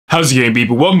How's it going,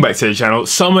 people? Welcome back to the channel.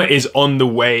 Summer is on the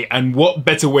way, and what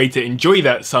better way to enjoy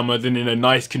that summer than in a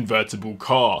nice convertible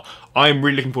car? I'm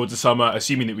really looking forward to summer,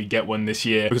 assuming that we get one this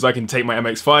year, because I can take my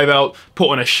MX-5 out, put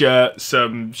on a shirt,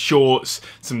 some shorts,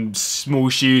 some small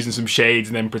shoes and some shades,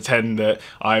 and then pretend that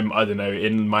I'm, I don't know,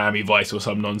 in Miami Vice or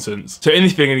some nonsense. So in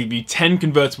this video, I'm going to give you 10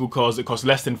 convertible cars that cost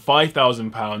less than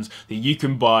 £5,000 that you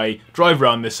can buy, drive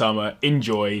around this summer,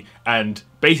 enjoy, and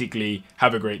basically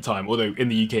have a great time. Although in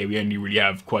the UK we only really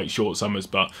have quite short summers,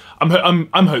 but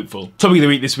I'm hopeful. Topic of the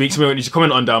week this week, so I want you to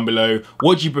comment on down below.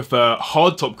 What do you prefer,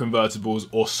 hard top convertibles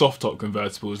or soft top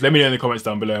convertibles? Let me know in the comments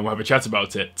down below and we'll have a chat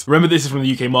about it. Remember, this is from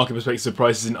the UK market perspective, so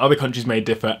prices in other countries may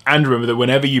differ, and remember that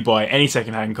whenever you buy any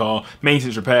second-hand car,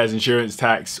 maintenance, repairs, insurance,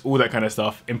 tax, all that kind of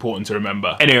stuff, important to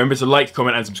remember. Anyway, remember to like,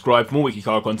 comment and subscribe for more weekly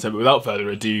car content, but without further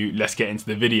ado, let's get into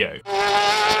the video.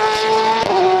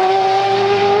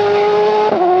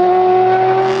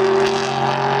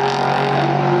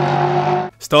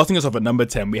 Starting us off at number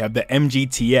 10, we have the MG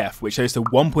TF, which hosts a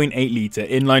 1.8 litre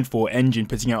inline-4 engine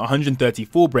putting out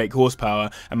 134 brake horsepower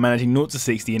and managing 0 to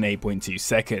 60 in 8.2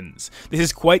 seconds. This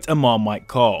is quite a Marmite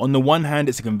car. On the one hand,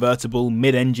 it's a convertible,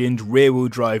 mid-engined, rear-wheel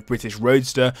drive British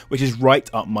roadster, which is right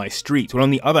up my street, while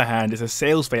on the other hand, it's a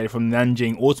sales failure from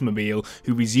Nanjing Automobile,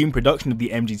 who resumed production of the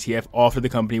MG TF after the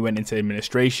company went into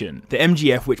administration. The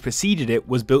MGF, which preceded it,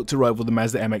 was built to rival the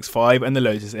Mazda MX-5 and the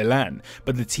Lotus Elan,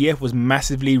 but the TF was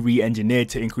massively re-engineered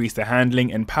to increase the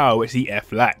handling and power which the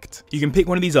F lacked. You can pick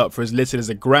one of these up for as little as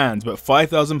 £1,000, but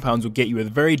 £5,000 will get you a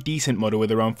very decent model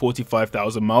with around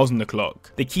 45,000 miles on the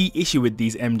clock. The key issue with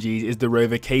these MGs is the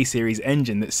Rover K series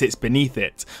engine that sits beneath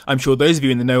it. I'm sure those of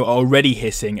you in the know are already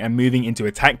hissing and moving into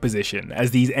attack position, as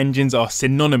these engines are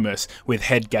synonymous with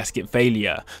head gasket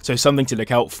failure, so something to look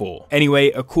out for.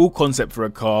 Anyway, a cool concept for a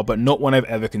car, but not one I've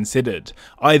ever considered.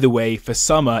 Either way, for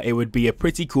summer it would be a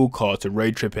pretty cool car to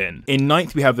road trip in. In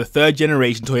ninth, we have the third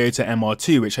generation Toyota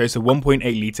MR2, which hosts a 1.8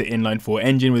 litre inline-4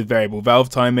 engine with variable valve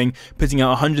timing, putting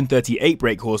out 138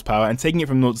 brake horsepower and taking it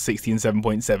from 0 to 60 in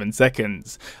 7.7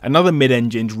 seconds. Another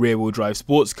mid-engined rear-wheel drive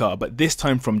sports car, but this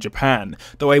time from Japan.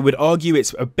 Though I would argue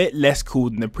it's a bit less cool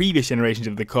than the previous generations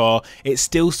of the car, it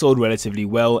still sold relatively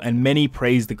well and many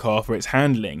praised the car for its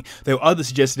handling, though others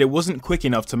suggested it wasn't quick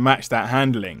enough to match that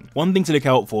handling. One thing to look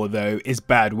out for though is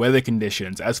bad weather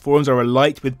conditions, as forums are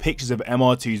alight with pictures of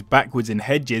MR2s backwards in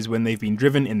hedges when they've been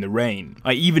driven in the rain.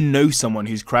 I even know someone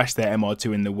who's crashed their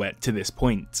MR2 in the wet to this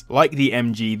point. Like the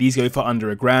MG, these go for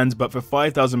under £1,000, but for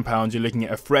 £5,000 you're looking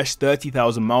at a fresh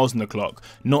 30,000 miles on the clock.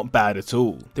 Not bad at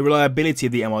all. The reliability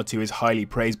of the MR2 is highly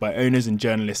praised by owners and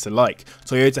journalists alike.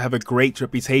 Toyota have a great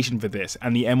reputation for this,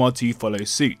 and the MR2 follows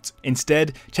suit.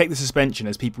 Instead, check the suspension,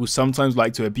 as people sometimes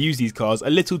like to abuse these cars a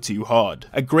little too hard.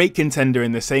 A great contender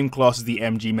in the same class as the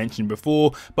MG mentioned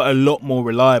before, but a lot more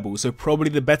reliable, so probably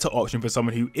the better option for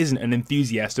someone who isn't an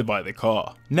enthusiast to buy the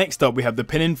car. Next up, we have the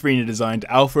Pininfarina designed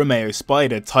Alfa Romeo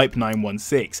Spider Type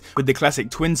 916 with the classic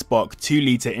twin-spark 2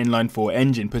 litre inline-4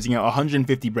 engine putting out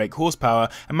 150 brake horsepower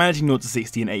and managing 0 to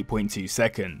 60 in 8.2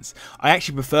 seconds. I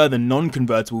actually prefer the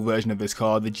non-convertible version of this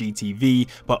car, the GTV,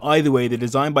 but either way the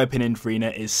design by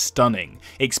Pininfarina is stunning.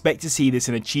 Expect to see this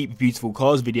in a cheap beautiful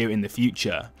cars video in the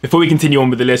future. Before we continue on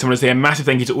with the list, I want to say a massive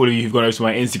thank you to all of you who've gone over to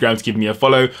my Instagram to give me a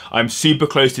follow. I'm super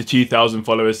close to 2,000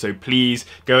 followers, so please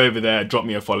go over there, drop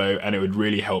me a follow, and it would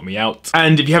really help me out.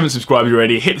 And if you haven't subscribed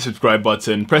already, hit the subscribe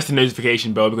button, press the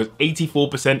notification bell, because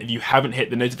 84% of you haven't hit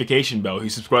the notification bell who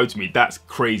subscribe to me. That's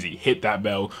crazy. Hit that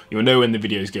bell, you'll know when the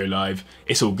videos go live.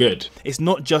 It's all good. It's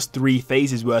not just 3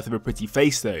 phases worth of a pretty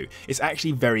face though, it's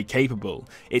actually very capable.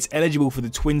 It's eligible for the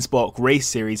Twin Spark Race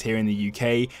Series here in the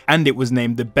UK, and it was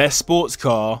named the best sports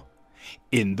car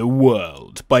in the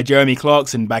world by Jeremy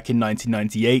Clarkson back in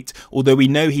 1998, although we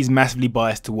know he's massively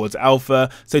biased towards Alpha,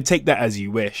 so take that as you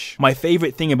wish. My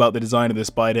favourite thing about the design of the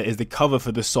Spider is the cover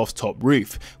for the soft top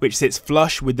roof, which sits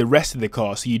flush with the rest of the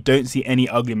car so you don't see any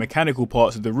ugly mechanical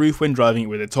parts of the roof when driving it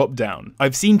with the top down.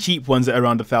 I've seen cheap ones at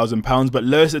around £1,000, but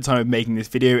lowest at the time of making this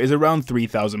video is around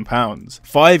 £3,000.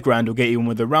 £5,000 will get you one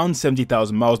with around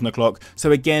 70,000 miles on the clock,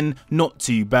 so again, not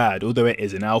too bad, although it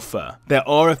is an Alpha. There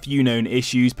are a few known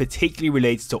issues, particularly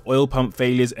related to oil pump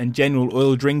failures and general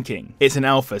oil drinking. It's an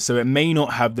Alpha, so it may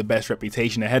not have the best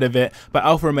reputation ahead of it, but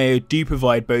Alfa Romeo do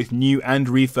provide both new and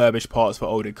refurbished parts for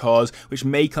older cars, which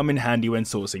may come in handy when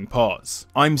sourcing parts.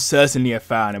 I'm certainly a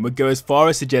fan and would go as far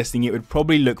as suggesting it would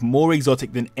probably look more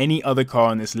exotic than any other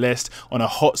car on this list on a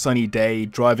hot sunny day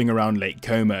driving around Lake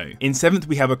Como. In 7th,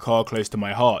 we have a car close to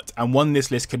my heart, and one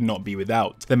this list could not be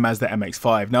without, the Mazda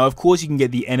MX-5. Now of course you can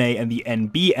get the NA and the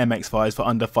NB MX-5s for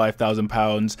under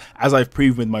 £5,000, as I've I've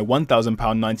proven with my £1,000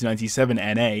 1997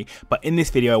 NA, but in this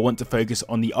video I want to focus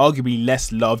on the arguably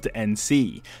less loved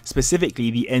NC,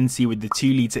 specifically the NC with the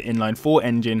 2-litre inline-4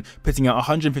 engine putting out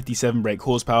 157 brake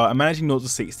horsepower and managing 0 to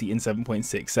 60 in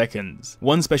 7.6 seconds.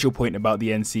 One special point about the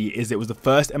NC is it was the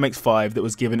first MX-5 that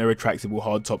was given a retractable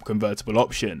hardtop convertible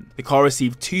option. The car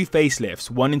received 2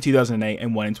 facelifts, one in 2008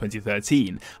 and one in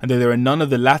 2013, and though there are none of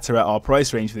the latter at our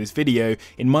price range for this video,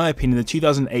 in my opinion the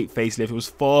 2008 facelift was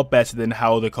far better than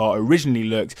how the car originally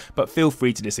looked, but feel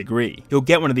free to disagree. You'll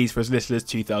get one of these for as little as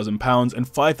 £2,000, and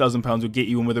 £5,000 will get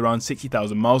you one with around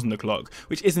 60,000 miles on the clock,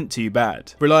 which isn't too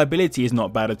bad. Reliability is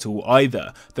not bad at all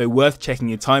either, though worth checking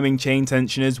your timing chain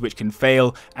tensioners, which can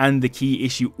fail, and the key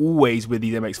issue always with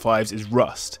these MX-5s is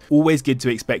rust. Always good to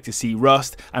expect to see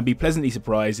rust, and be pleasantly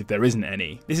surprised if there isn't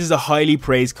any. This is a highly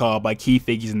praised car by key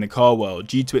figures in the car world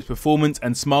due to its performance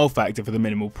and smile factor for the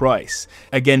minimal price.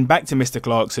 Again, back to Mr.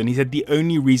 Clarkson, he said the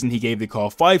only reason he gave the car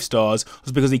 5 stars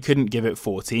was because he couldn't give it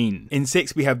 14. In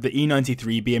 6th we have the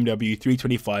E93 BMW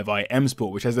 325i M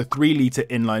Sport, which has a 3-litre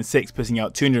inline-6 putting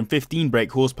out 215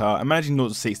 brake horsepower and managing 0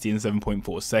 to 60 in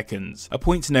 7.4 seconds. A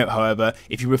point to note however,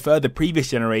 if you prefer the previous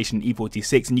generation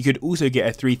E46, and you could also get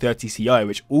a 330ci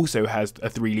which also has a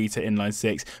 3-litre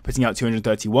inline-6 putting out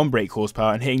 231 brake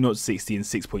horsepower and hitting 0 to 60 in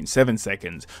 6.7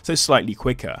 seconds, so slightly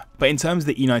quicker. But in terms of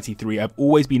the E93, I've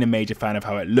always been a major fan of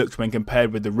how it looked when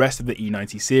compared with the rest of the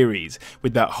E90 series,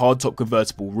 with that hardtop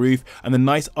convertible roof and the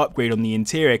nice upgrade on the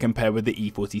interior compared with the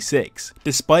E46.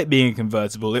 Despite being a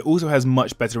convertible, it also has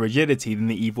much better rigidity than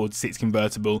the E46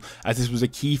 convertible, as this was a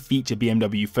key feature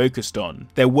BMW focused on.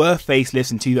 There were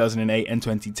facelifts in 2008 and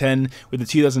 2010, with the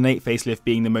 2008 facelift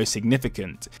being the most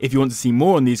significant. If you want to see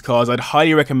more on these cars, I'd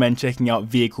highly recommend checking out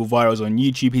Vehicle Virals on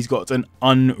YouTube. He's got an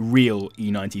unreal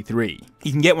E93.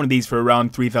 You can get one of these for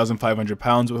around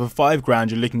 £3,500, but for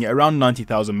 £5,000 you're looking at around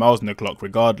 90,000 miles on the clock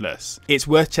regardless. It's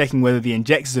worth checking whether the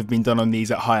injectors have been done on these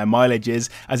at higher mileages,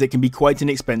 as it can be quite an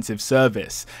expensive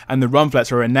service, and the run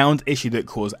flats are a renowned issue that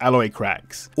cause alloy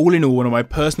cracks. All in all, one of my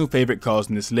personal favourite cars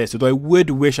on this list, although I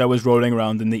would wish I was rolling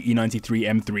around in the E93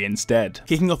 M3 instead.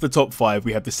 Kicking off the top 5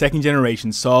 we have the 2nd generation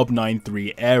Saab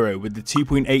 9-3 Aero with the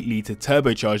 2.8 litre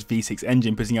turbocharged V6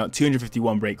 engine putting out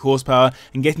 251 brake horsepower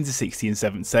and getting to 60 in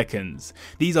 7 seconds.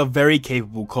 These are very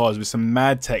capable cars with some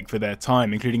mad tech for their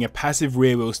time, including a passive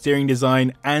rear wheel steering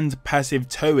design and passive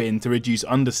toe-in to reduce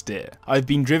understeer. I've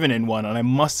been driven in one and I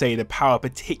must say the power,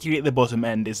 particularly at the bottom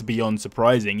end, is beyond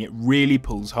surprising. It really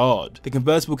pulls hard. The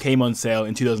convertible came on sale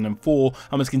in 2004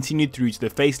 and was continued through to the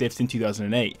facelifts in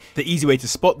 2008. The easy way to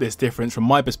spot this difference from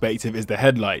my perspective is the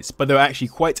headlights, but there are actually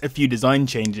quite a few design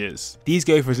changes. These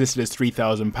go for as little as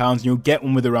 £3,000 and you'll get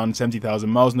one with around 70,000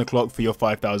 miles on the clock for your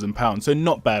 £5,000, so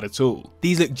not bad at all.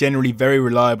 These look generally very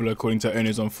reliable according to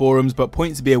owners on forums, but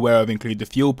points to be aware of include the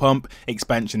fuel pump,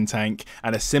 expansion tank,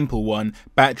 and a simple one,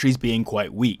 batteries being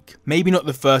quite weak. Maybe not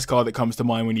the first car that comes to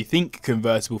mind when you think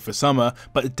convertible for summer,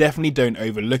 but definitely don't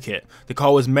overlook it. The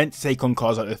car was meant to take on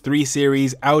cars like the 3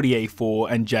 Series, Audi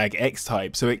A4 and Jag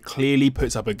X-Type, so it clearly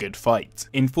puts up a good fight.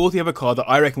 In 4th we have a car that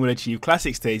I reckon will achieve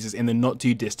classic status in the not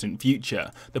too distant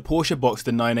future, the Porsche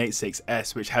Boxster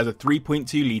 986S, which has a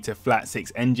 3.2 litre flat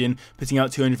 6 engine putting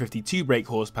out 252 brake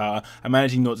horsepower and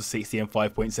managing 0 to 60 in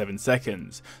 5.7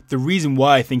 seconds. The reason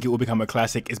why I think it will become a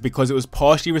classic is because it was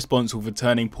partially responsible for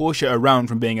turning Porsche around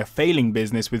from being a failing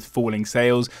business with falling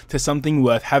sales to something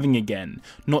worth having again,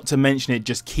 not to mention it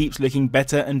just keeps looking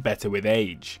better and better with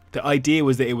age. The idea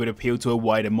was that it would appeal to a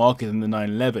wider market than the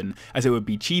 911, as it would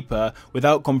be cheaper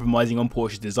without compromising on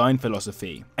Porsche's design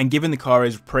philosophy. And given the car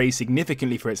is praised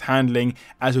significantly for its handling,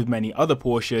 as with many other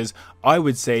Porsches, I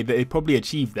would say that it probably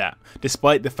achieved that,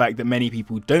 despite the fact that many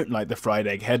people don't like the fried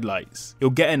egg headlights.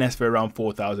 You'll get an S for around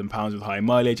 £4,000 with high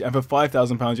mileage, and for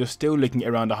 £5,000 you're still looking at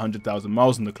around 100,000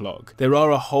 miles on the clock. There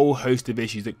are a whole host of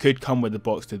issues that could come with the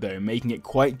Boxster though, making it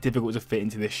quite difficult to fit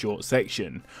into this short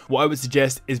section. What I would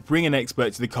suggest is bring an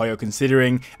expert to the car you're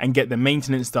considering and get the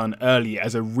maintenance done early,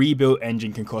 as a rebuilt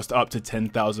engine can cost up to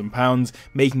 £10,000,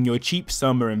 making your cheap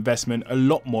summer investment a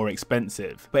lot more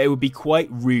expensive. But it would be quite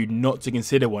rude not to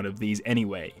consider one of these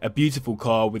anyway. A beautiful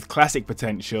car with classic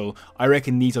potential, I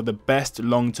reckon these are the best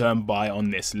long-term buy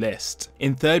on this list.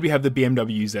 In 3rd we have the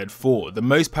BMW Z4. The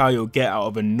most power you'll get out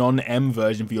of a non-M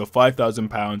version for your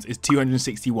 £5,000 is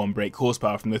 261 brake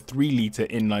horsepower from the 3-litre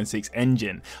inline-6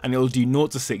 engine, and it will do 0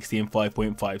 to 60 in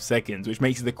 5.5 seconds, which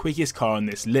makes it the quickest car on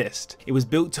this list. It was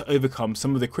built to overcome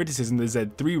some of the criticism the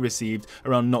Z3 received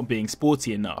around not being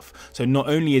sporty enough, so not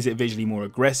only is it visually more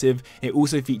aggressive, it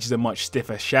also features a much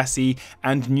stiffer chassis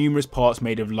and numerous parts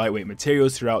made of lightweight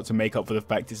materials throughout to make up for the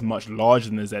fact it's much larger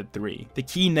than the Z3. The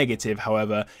key negative,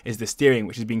 however, is the steering,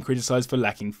 which has been criticised for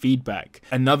lacking feedback.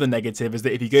 Another negative alternative is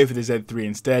that if you go for the Z3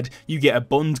 instead, you get a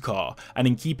Bond car, and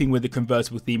in keeping with the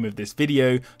convertible theme of this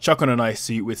video, chuck on a nice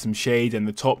suit with some shade and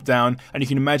the top down, and you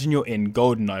can imagine you're in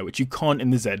GoldenEye, which you can't in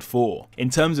the Z4. In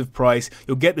terms of price,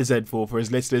 you'll get the Z4 for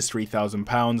as little as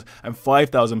 £3,000, and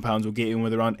 £5,000 will get you in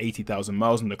with around 80,000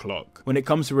 miles on the clock. When it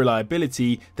comes to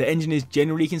reliability, the engine is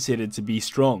generally considered to be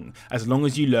strong, as long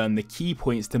as you learn the key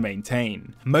points to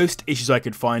maintain. Most issues I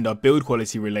could find are build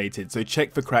quality related, so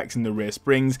check for cracks in the rear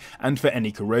springs and for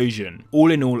any corrosion.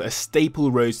 All in all, a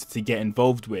staple roadster to get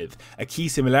involved with. A key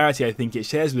similarity I think it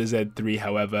shares with the Z3,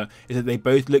 however, is that they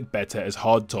both look better as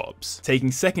hardtops.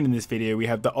 Taking second in this video, we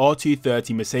have the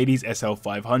R230 Mercedes SL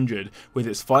 500, with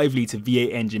its 5-litre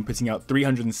V8 engine putting out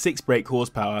 306 brake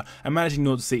horsepower and managing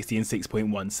 0 to 60 in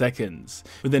 6.1 seconds.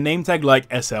 With a name tag like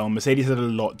SL, Mercedes had a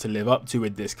lot to live up to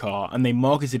with this car, and they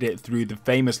marketed it through the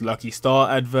famous Lucky Star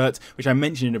advert, which I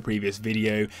mentioned in a previous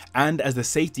video, and as the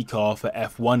safety car for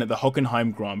F1 at the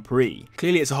Hockenheim Grand Prix.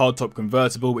 Clearly it's a hardtop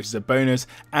convertible, which is a bonus,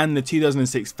 and the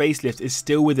 2006 facelift is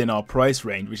still within our price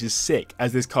range, which is sick,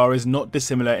 as this car is not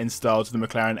dissimilar in style to the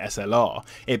McLaren SLR.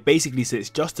 It basically sits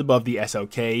just above the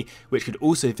SLK, which could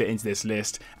also fit into this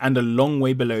list, and a long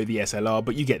way below the SLR,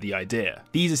 but you get the idea.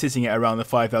 These are sitting at around the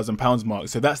 £5,000 mark,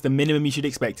 so that's the minimum you should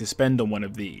expect to spend on one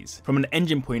of these. From an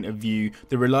engine point of view,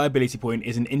 the reliability point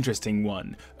is an interesting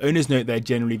one. Owners note they're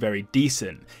generally very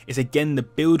decent. It's again the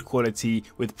build quality,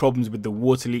 with problems with the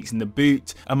water leaks in the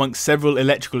boot, amongst several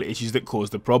electrical issues that cause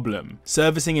the problem.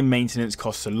 Servicing and maintenance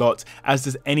costs a lot, as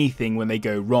does anything when they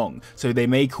go wrong, so they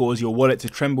may cause your wallet to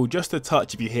tremble just a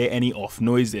touch if you hear any off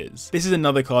noises. This is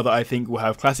another car that I think will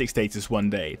have classic status one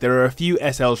day. There are a few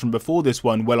SLs from before this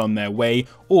one well on their way,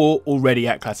 or already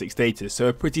at classic status, so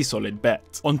a pretty solid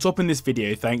bet. On top in this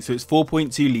video, thanks to its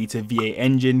 4.2 litre V8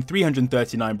 engine,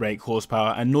 339 brake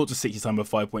horsepower and 0 to 60 time of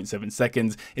 5.7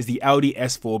 seconds, is the Audi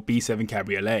S4 B7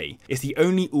 Cabriolet. It's the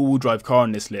only all-wheel drive car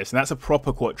on this list, and that's a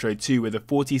proper quattro too, with a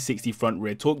 40-60 front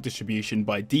rear torque distribution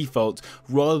by default,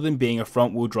 rather than being a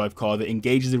front wheel drive car that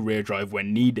engages the rear drive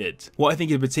when needed. What I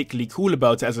think is particularly cool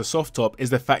about it as a soft top is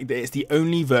the fact that it's the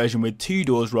only version with 2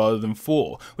 doors rather than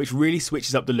 4, which really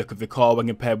switches up the look of the car when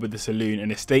compared with the saloon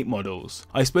and estate models.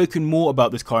 I've spoken more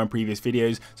about this car in previous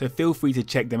videos, so feel free to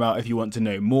check them out if you want to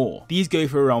know more. These go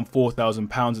for around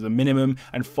 £4,000 at the minimum,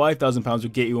 and £5,000 will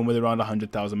get you on with around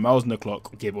 100,000 miles on the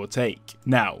clock, give or take.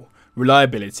 Now,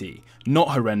 reliability. Not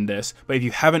horrendous, but if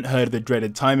you haven't heard of the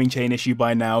dreaded timing chain issue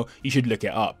by now, you should look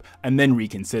it up, and then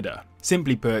reconsider.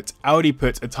 Simply put, Audi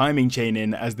put a timing chain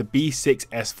in as the B6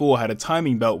 S4 had a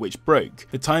timing belt which broke.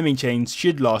 The timing chains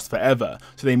should last forever,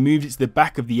 so they moved it to the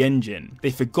back of the engine. They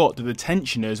forgot that the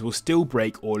tensioners will still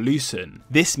break or loosen.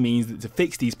 This means that to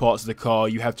fix these parts of the car,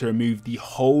 you have to remove the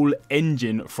whole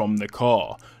engine from the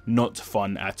car. Not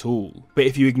fun at all. But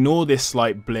if you ignore this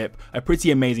slight blip, a pretty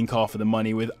amazing car for the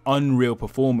money with unreal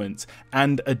performance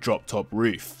and a drop top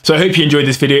roof. So I hope you enjoyed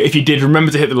this video. If you did,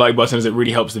 remember to hit the like button as it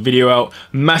really helps the video out.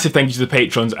 Massive thank you to the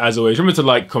patrons as always. Remember to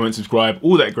like, comment, subscribe,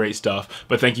 all that great stuff.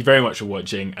 But thank you very much for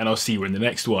watching, and I'll see you in the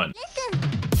next one.